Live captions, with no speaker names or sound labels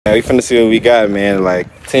We finna see what we got, man.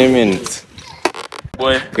 Like 10 minutes.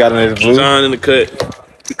 Boy, got in this blue. John in the cut.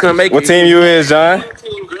 You couldn't make what team you is, John?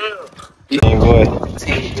 Team boy.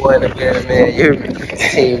 Team boy in the building, man. You hear me?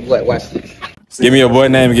 Team boy, watch this. Give me a boy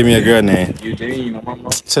name and give me a girl name. Eugene, my mama.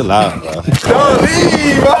 Chill out, bro. Don't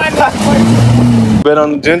leave, bro. Bet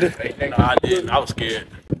on the gender? No, I didn't. I was scared.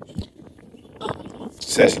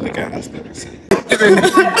 Said she look at us. Nay,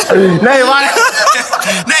 why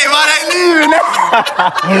they leaving?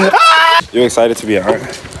 You excited to be an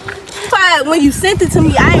aunt? When you sent it to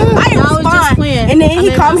me, I was just playing. And then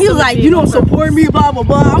he called me, he was like, you don't support me, blah, blah,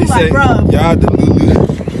 blah. I'm like, bro. Y'all the Lulu.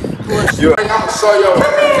 I'm gonna show you.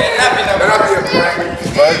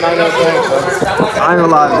 I ain't gonna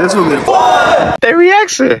lie, this will be their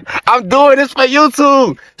reaction. I'm doing this for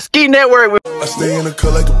YouTube. Ski Network. I stay in the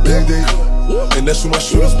cut like a big day, and that's where my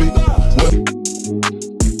shooters be.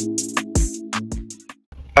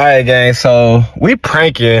 Alright, gang, so we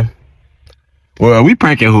pranking. Well, we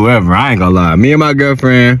pranking whoever, I ain't gonna lie. Me and my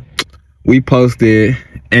girlfriend, we posted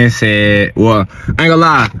and said, well, I ain't gonna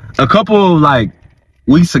lie, a couple like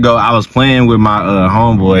weeks ago, I was playing with my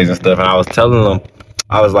homeboys and stuff, and I was telling them,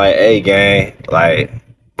 I was like, hey gang, like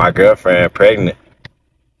my girlfriend pregnant.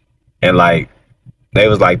 And like they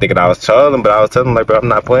was like thinking I was trolling, but I was telling them like, bro, I'm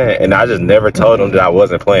not playing. And I just never told them that I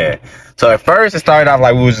wasn't playing. So at first it started off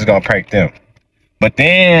like we was just gonna prank them. But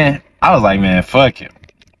then I was like, man, fuck it.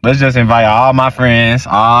 Let's just invite all my friends,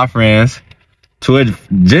 all our friends, to a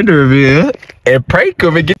gender reveal and prank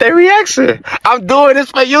them and get their reaction. I'm doing this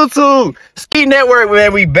for YouTube. Ski Network,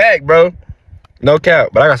 man, we back, bro. No cap.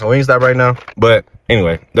 But I got some Wingstop right now. But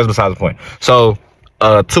anyway, that's besides the point. So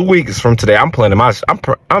 2 weeks from today, I'm planning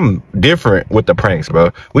I'm different with the pranks, bro.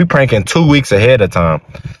 We pranking 2 weeks ahead of time.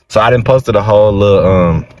 So I didn't post a whole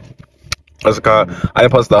little what's it called? I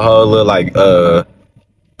didn't post a whole little like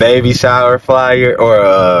baby shower flyer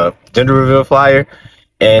or gender reveal flyer,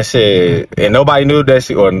 and shit, and nobody knew that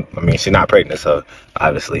she, or I mean, she's not pregnant, so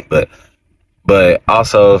obviously, but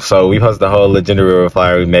also, so we posted the whole little gender reveal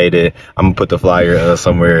flyer. We made it. I'm gonna put the flyer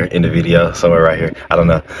somewhere in the video, somewhere right here. I don't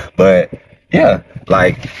know, but yeah,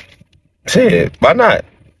 like shit, why not?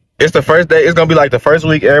 It's the first day. It's gonna be like the first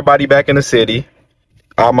week. Everybody back in the city.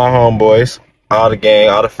 All my homeboys, all the gang,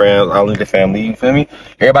 all the friends, all the family. You feel me?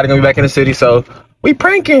 Everybody gonna be back in the city, so we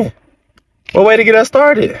pranking. What way to get us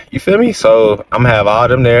started? You feel me? So I'm gonna have all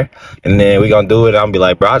them there, and then we gonna do it. I'm gonna be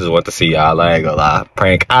like, bro, I just want to see y'all. I ain't gonna lie.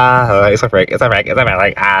 Prank. It's a prank. It's a prank. It's a prank.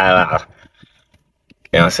 Like, You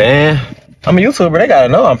know what I'm saying? I'm a YouTuber. They gotta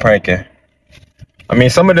know I'm pranking. I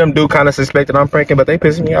mean, some of them do kind of suspect that I'm pranking, but they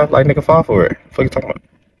pissing me off like nigga fall for it. What you talking about?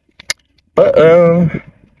 But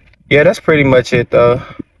yeah, that's pretty much it though.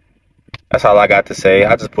 That's all I got to say.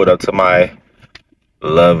 I just put up to my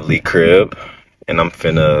lovely crib, and I'm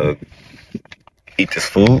finna eat this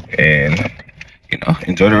food and, you know,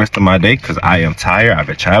 enjoy the rest of my day because I am tired. I've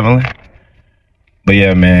been traveling. But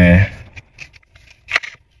yeah, man,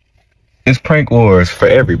 it's prank wars for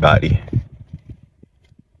everybody.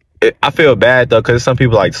 I feel bad though, because some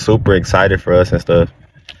people like super excited for us and stuff.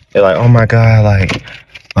 They're like, oh my god, like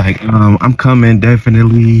I'm coming,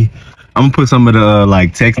 definitely. I'm gonna put some of the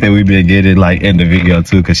like text that we've been getting like in the video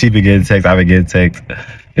too, because she been getting text, I've been getting text.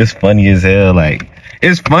 It's funny as hell. Like,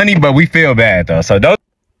 it's funny, but we feel bad though. So don't.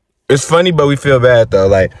 It's funny, but we feel bad though.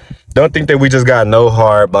 Like, don't think that we just got no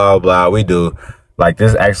heart, blah blah. We do. Like,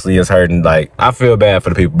 this actually is hurting. Like, I feel bad for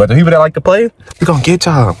the people, but the people that like to play, we gonna get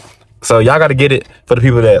y'all. So y'all gotta get it for the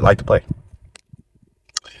people that like to play.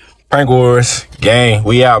 Prank Wars gang,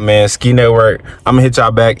 we out, man. Ski Network. I'm gonna hit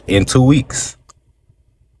y'all back in 2 weeks.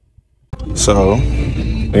 So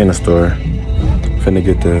we in the store, finna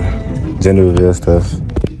get the gender reveal stuff.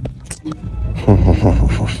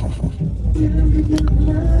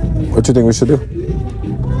 What you think we should do?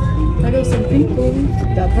 I got some pink ones.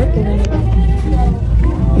 Got purple in it.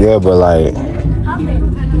 Yeah, but like,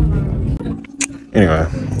 anyway,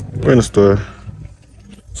 we're in the store.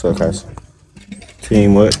 So guys,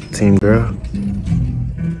 team what? Team girl?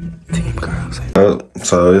 Team girls.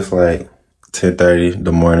 So it's like 10:30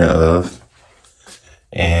 the morning of,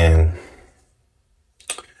 and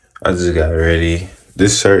I just got ready.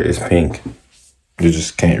 This shirt is pink. You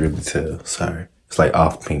just can't really tell. Sorry. It's like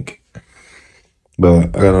off pink.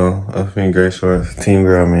 But I got on a pink gray shorts. Team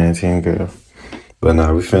girl, man. Team girl. But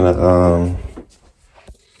nah, we finna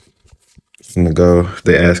go.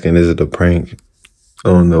 They asking, is it a prank? I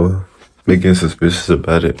don't know. They getting suspicious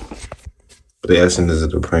about it. But they asking, is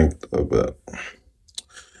it a prank though? But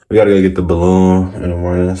we gotta go get the balloon in the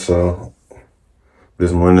morning. So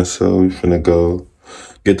this morning, so we finna go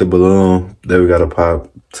get the balloon that we gotta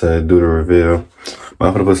pop to do the reveal.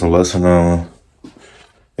 I'm gonna put some lotion on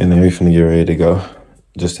And then we finna get ready to go.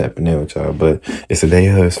 Just tapping in with y'all. But it's the day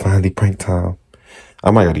of. It's finally prank time. I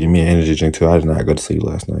might gotta give me an energy drink too. I did not go to sleep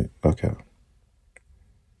last night. Okay.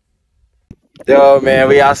 Yo, man,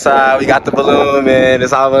 we outside. We got the balloon, man.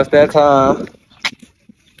 It's almost that time.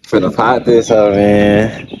 Finna pop this up,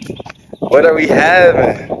 man. What are we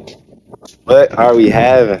having? What are we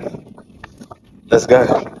having? Let's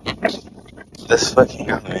go. Let's fucking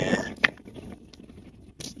go, man.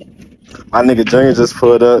 My nigga Junior just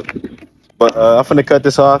pulled up. But I'm finna cut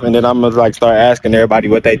this off and then I'm gonna like start asking everybody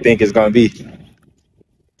what they think it's gonna be.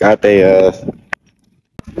 Got they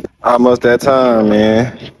almost that time,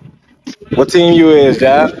 man. What team you is,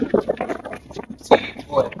 Jab? Team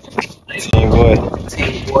boy. Team boy.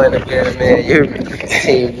 Team boy in the building, man. You hear me?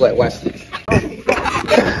 Team boy, watch this.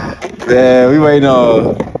 Man, we waiting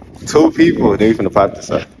on 2 people. Then we finna pop this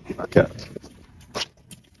up. Okay.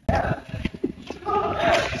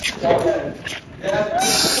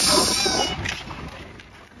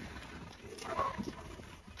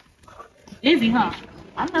 Busy, huh?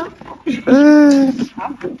 I know.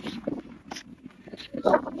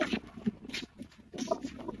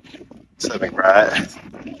 Something right.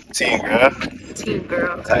 Team girl. Team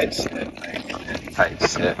girl. Tight shit. Man. Tight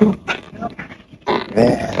shit.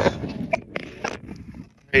 Man.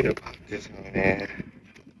 Ready to pop this one, man.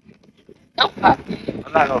 Don't pop.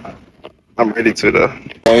 I'm not gonna. I'm ready to though.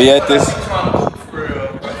 Are we at this?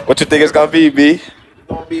 What you think it's gonna be, B? It's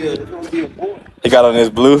gonna be a boy. He got on his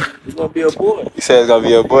blue. It's gonna be a boy. He said it's gonna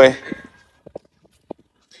be a boy.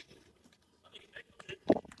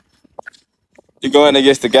 You going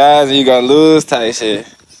against the guys and you gonna lose type shit.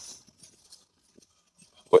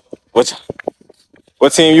 What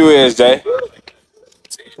team you is, Jay?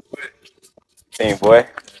 Team boy.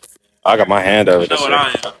 I got my hand over You know this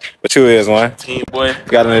what shit. I am. What you is, one? Team boy. You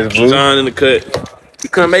got on his blue. John in the cut. You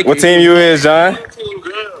couldn't make What it. team you is, John? Team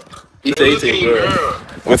girl. He say team girl.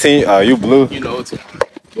 What team? Oh, you blue. You know team.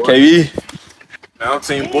 KB? Now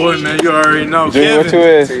team boy, man. You already know. Junior, what you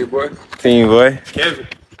is? Team boy. Team boy. Kevin.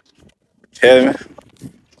 Kevin.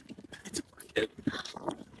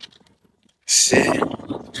 Shit.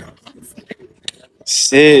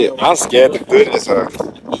 Shit. I'm scared to do this, huh?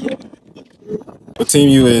 What team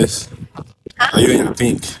you is? Are you in the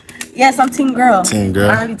pink? Yes, I'm team girl. Team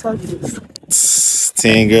girl. I already told you this.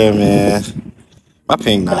 Team girl, man. My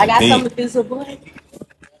pink not But I got pink. something if it's a boy.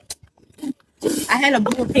 I had a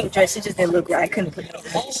blue and pink dress. It just didn't look right. I couldn't put it on.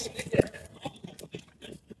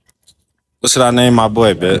 What should I name my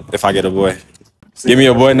boy, bet? If I get a boy. Give me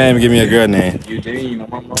a boy name and give me a girl name. Eugene, my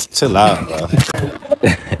mama. Chill out, bro.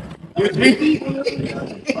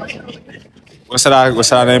 What should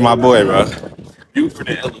I name my boy, bro? You for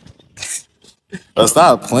the Ella. Bro,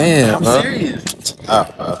 stop playing, I'm bro. serious. Chill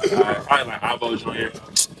out, bro. Probably like Ivo Junior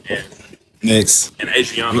Next. and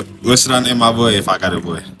Adriana. What should I name my boy if I got a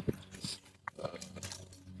boy?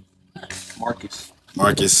 Marcus.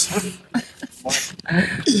 Marcus.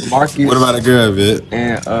 Marcus. What about a girl, bit?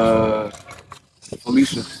 And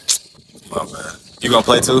Felicia. My bad. You gonna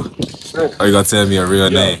play too? Sure. Or you gonna tell me a real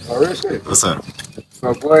name? Oh, real shit. What's up?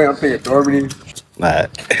 So boy, I'm thinking Dorothy. Nah.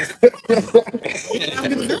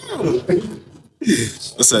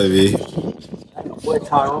 What's up, B? Boy,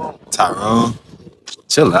 Tyrone. Tyrone.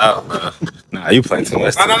 Chill out, bro. Nah, you playing too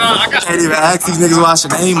much. No, I got Can't even ask these niggas why I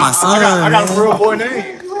should name my son. I got a man. for real boy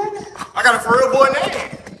name. I got a for real boy name.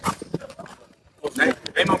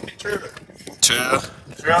 Ain't no picture. Chill.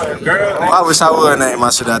 Girl. I wish I would name my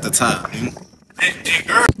shit at the top. And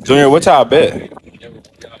girl. Junior, what y'all bet?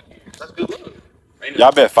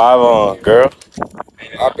 Y'all bet 5 on girl,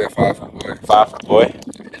 I bet 5 for boy. 5 for boy.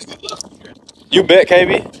 You bet,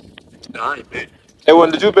 KB? No, I ain't bet. Hey,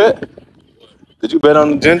 one, did you bet? Did you bet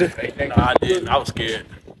on the gender? No, I didn't. I was scared.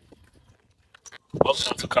 Oh,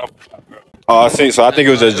 I see. So I think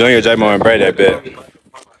it was just Junior, J-Mo, and Bray that bet.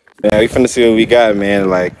 Man, we finna see what we got, man.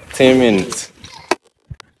 Like 10 minutes.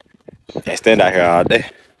 Can't stand out here all day.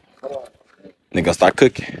 Nigga start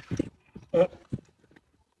cooking.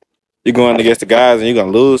 You going against the guys and you gonna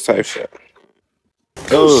lose type shit.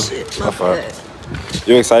 Oh, shit. My fault.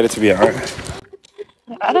 You excited to be an aunt?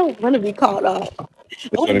 I don't want to be called out. I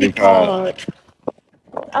want to be called.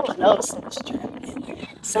 I don't know.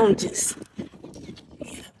 Some just.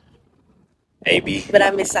 AB. But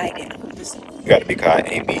I'm excited. You gotta be called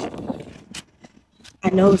AB. I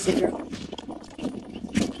know it's a girl.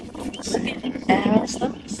 She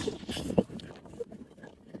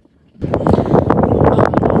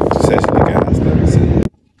said she look at us.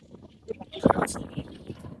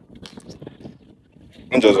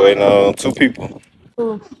 I'm just waiting on 2 people.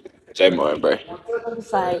 J-Mo and Bray.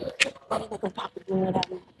 It's like, I'm not gonna pop it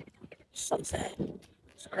without me. So sad.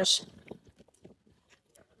 expression.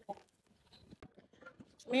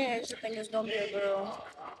 Me and Asia think it's gonna be a girl.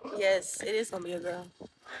 Yes, it is gonna be a girl.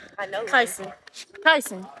 I know. Kyson.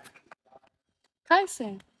 Kyson.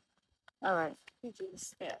 Kyson. All right. You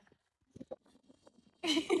just, yeah.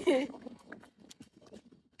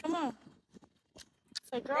 Come on.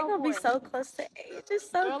 It's a girl. They're gonna be so close to age. It's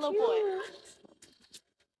so girl cute. Or boy?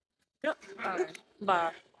 Yep. All right.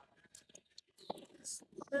 Bye.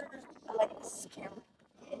 I like this camera.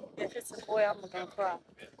 If it's a boy, I'm gonna cry.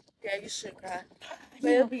 Yeah, you should cry.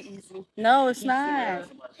 But it'll be easy. No, it's not.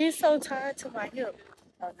 He's so tied to my hip.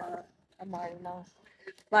 Oh, no. I'm already know.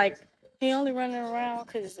 Like, he only running around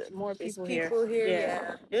because more people here.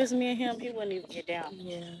 Yeah. It was me and him. He wouldn't even get down.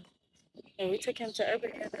 Yeah. And we took him to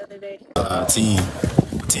Urban Air the other day. Team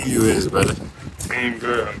you is, brother. Team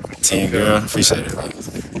girl. Team girl. Appreciate it, man.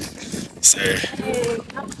 Sir.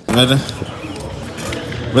 Brother.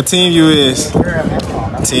 What team you is?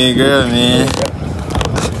 Team girl, man.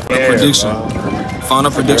 Yeah, prediction.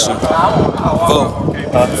 Final prediction. Vote.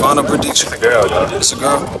 Final prediction. It's a girl, though. It's a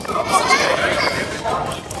girl.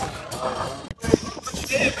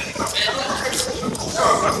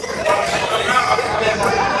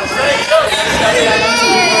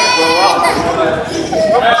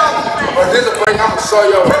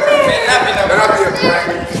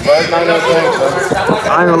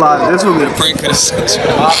 I ain't gonna lie, this will be a prank because it's my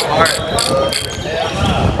heart.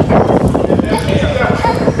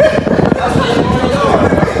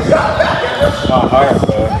 My heart,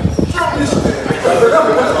 bro.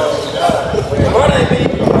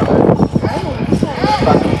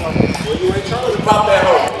 Pop that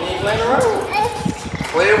hoe. You ain't playing around.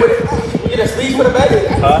 Playing with it. You get a sleeve for the baby?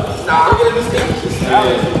 Huh? Nah. You get a sleeve.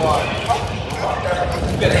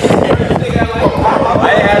 I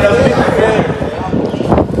ain't had no sleep.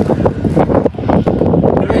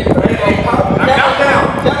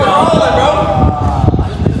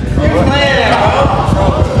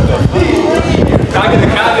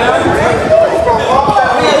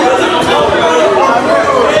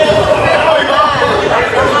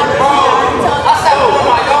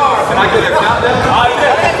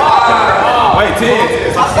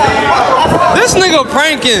 This nigga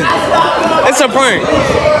pranking. It's a prank.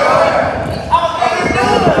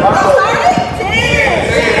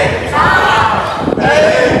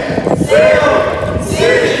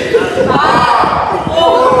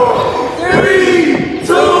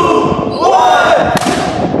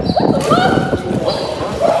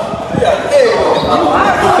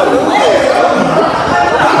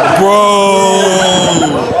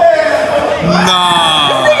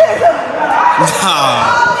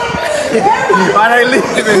 Why they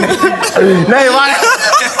leaving? Nay, why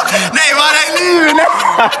they leaving?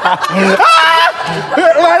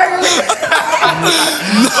 Why they leaving?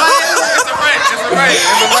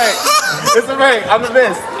 It's a prank. I'm the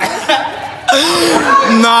best.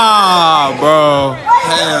 Nah, bro.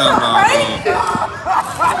 Hell no,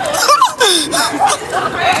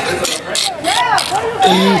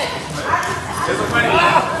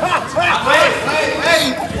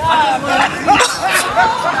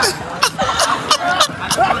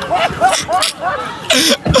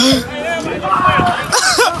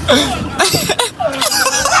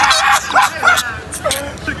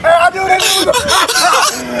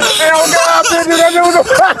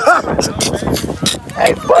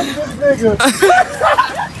 Hey, fuck this nigga.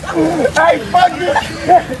 Hey, fuck this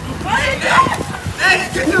nigga. Hey,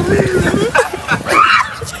 can you leave me?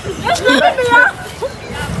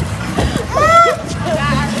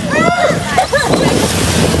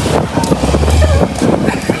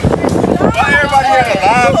 Why everybody here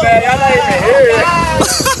alive, man? Y'all not even here.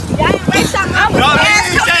 Y'all ain't make something up.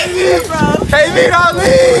 KB, don't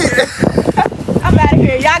leave. I'm out of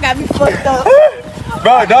here. Y'all got me fucked up.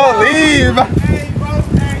 Bro, don't leave.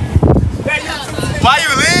 Why you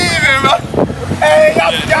leaving, bro? Hey,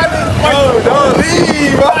 y'all bro, don't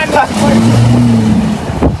leave, bro.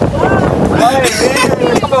 Hey,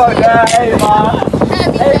 leave. Come on, guys. Hey, mom.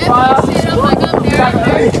 Hey, mom.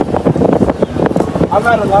 I'm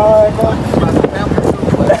not alive, bro.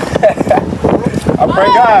 I pray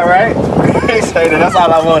God, right? He said that. That's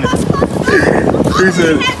all I wanted.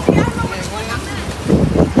 Appreciate it.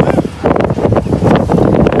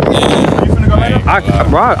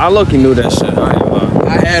 I low-key knew that shit.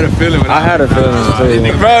 I had a feeling. I had a feeling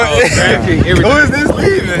too. Bro, who is this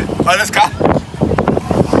leaving? Oh, this guy.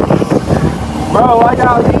 Bro, why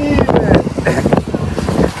y'all leaving?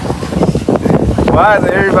 Why is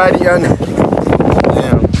everybody on there?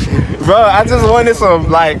 Damn. Bro, I just wanted some,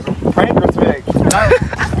 like, prank respect.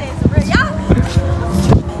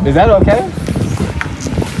 Is that okay?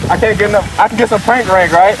 I can't get enough. I can get some prank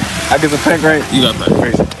rank, right? I get some prank rank. You got prank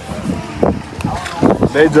rank.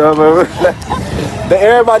 They jump over.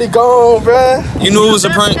 Everybody gone, bruh. You knew it was a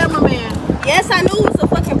prank? Yes, I knew it was a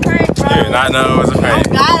fucking prank, bro. You did not know it was a prank.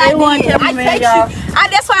 Oh, God, I text you.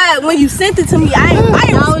 That's why when you sent it to me, I ain't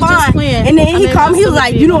respond. And then he called me, he was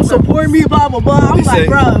like, you don't support me, blah, blah, blah. I'm like,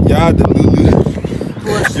 bro. Y'all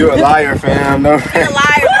delulu. You a liar, fam. No. You're a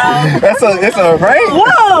liar, bro. It's a prank.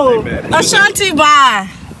 Whoa. Ashanti, bye.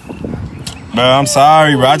 Bro, I'm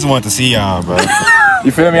sorry, bro. I just wanted to see y'all, bro.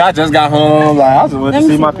 You feel me? I just got home. Like, I just wanted to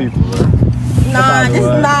see my people, bro. Nah,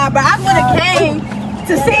 bro. I would have came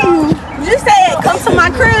to see you. You said come to my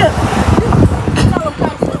crib.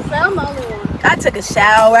 I took a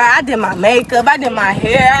shower. I did my makeup. I did my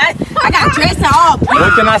hair. I got dressed and all.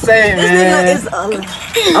 What can I say, man?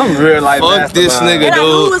 I'm real like that. Fuck this nigga,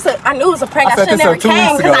 dude. I knew it was a prank. I should have never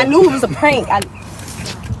came because I knew it was a prank.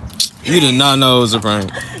 You did not know it was a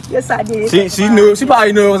prank. Yes, I did. She knew. She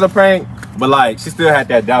probably knew it was a prank, but like she still had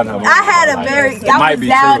that doubt in her mind. I had a very. I was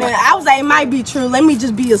doubting. I was like, it might be true. Let me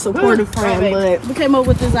just be a supportive friend. But we came up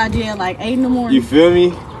with this idea at like 8 in the morning. You feel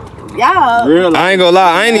me? Yeah. Real. I ain't gonna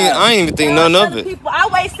lie. I ain't even think none of it. I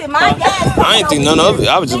wasted my gas. I ain't think none of it.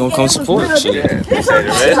 I was just gonna come support shit.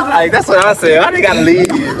 Yeah, like that's what I said. I didn't gotta leave,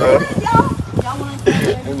 bro.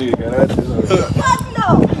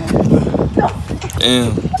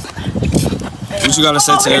 Damn. What you gotta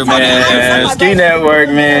say to everybody? Man, Ski Network,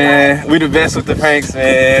 man. We the best with the pranks,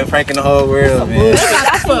 man. Pranking the whole world, man.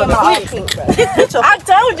 I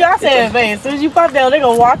told you, I said, man, as soon as you pop down, they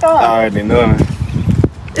gonna walk off. I already know.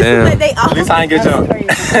 Damn. At least I ain't get jumped.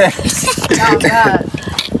 Oh, God.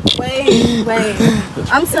 Wait.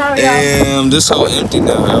 I'm sorry, y'all. Damn, this whole empty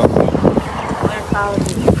now, y'all.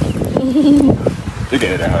 You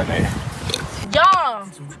get it out, man. Y'all,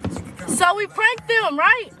 so we pranked them,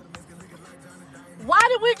 right? Why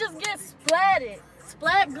did we just get splatted?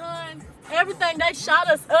 Splat gun, everything, they shot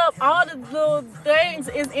us up, all the little things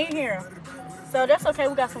is in here. So that's okay,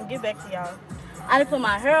 we got some get back to y'all. I done put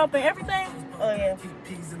my hair up and everything. Oh yeah.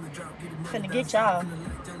 Finna get y'all.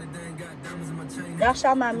 Y'all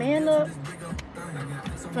shot my man up.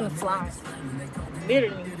 Finna fly.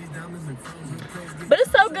 Literally. But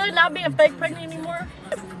it's so good not being fake pregnant anymore.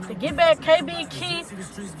 To get back, KB, Keith,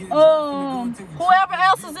 whoever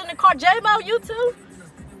else is in the car, J-Mo, you too.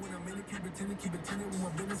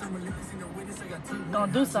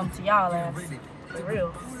 Gonna do something to y'all ass. For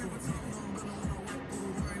real.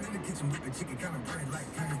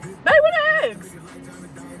 Babe, where the eggs?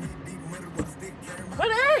 Where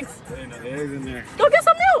the eggs? There ain't no eggs in there. Go get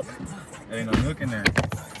some milk. There ain't no milk in there.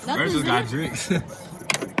 Birds just got drinks.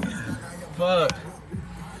 Fuck.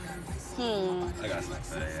 I got something to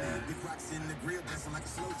say, yeah.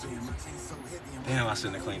 Damn, I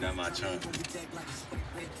shouldn't have cleaned out my trunk.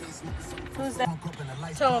 Who's that?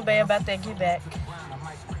 Tell him, babe, about that get back.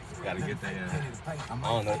 Gotta get that. I don't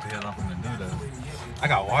know what the hell I'm gonna do though. I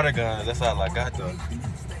got water guns. That's all I got though.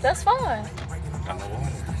 That's fine. Got no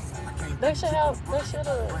water. You should have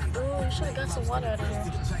got some water out of here.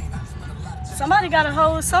 Somebody got a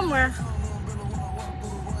hose somewhere.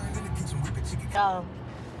 Y'all,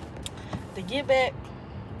 the get back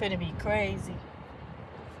finna be crazy.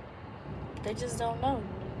 They just don't know.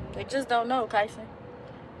 They just don't know, Kyson.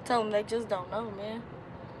 Tell them they just don't know, man.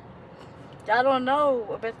 Y'all don't know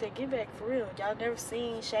about that get back for real. Y'all never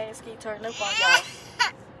seen Shane Ski turn up on y'all.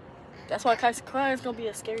 That's why Kyson crying is gonna be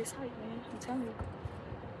a scary sight, man. I'm telling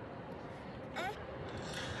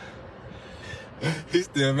you. He's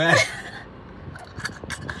still mad.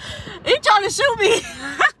 He trying to shoot me.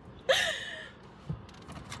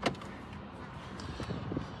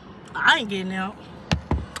 I ain't getting out.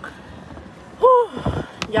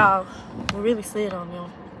 Y'all, we really slid on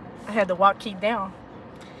them. I had to walk Keith down.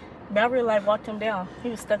 But I really like walked him down. He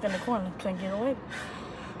was stuck in the corner, couldn't get away.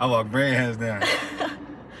 I walked Brad hands down.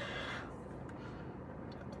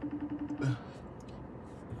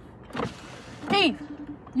 Keith,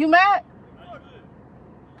 you mad?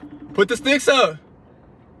 Put the sticks up.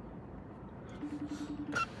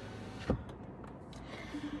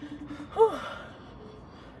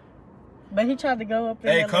 But he tried to go up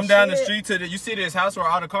there. Hey, come down the street to the. You see this house where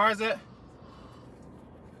all the cars at?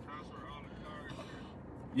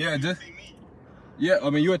 Yeah, just. Yeah, I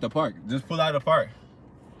mean you at the park. Just pull out of the park.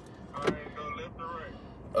 Alright, go left or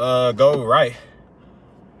right? Go right.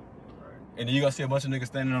 And then you gonna see a bunch of niggas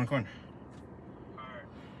standing on the corner.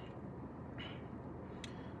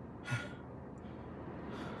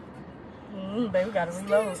 Baby, we gotta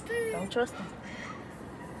reload. Don't trust him.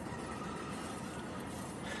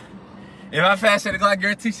 If I fast at the clock,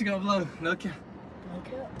 guarantee she gonna blow. No cap.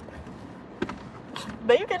 Okay.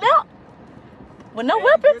 Babe, you get out. With no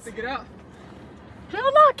weapons? To get out.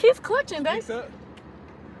 Hell no, Keith's clutching, babe. What's up?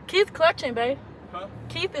 Keith's clutching, babe. Huh?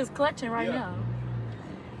 Keith is clutching right now.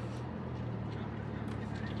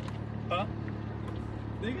 Huh?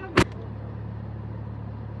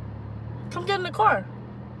 Come get in the car.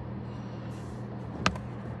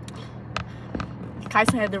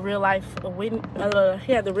 Kyson had the real life witness.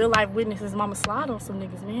 He had the real life witness his mama slide on some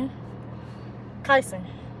niggas, man. Kyson.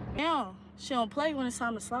 Yeah, she don't play when it's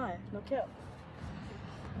time to slide. No cap.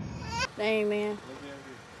 Dang, man.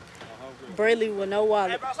 Brayley with no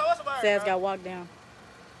wallet. Hey, bro, so what's the word, His ass bro? got walked down.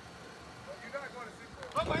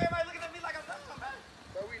 Fuck, why everybody looking at me like I'm dumb,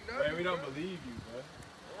 man? Man, we don't believe you, bro.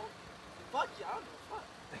 Fuck y'all. Fuck.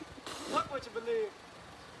 Fuck what you believe.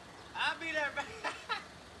 I'll be there, man.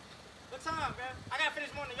 What time, man? I gotta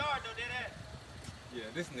finish more in the yard, though, dead ass. Yeah,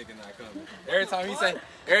 this nigga not coming.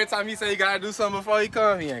 Every time he say he gotta do something before he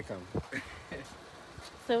come, he ain't coming.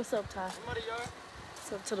 Say what's up, Ty. More the yard?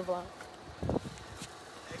 What's up to the vlog?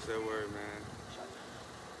 What's that word, man?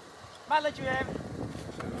 Might let you have it.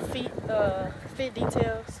 Fit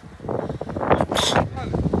details.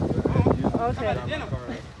 Okay.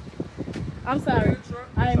 I'm sorry.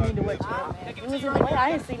 I didn't mean to wake you up, man. It was in the way.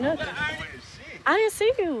 I didn't see nothing. I didn't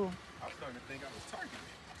see you.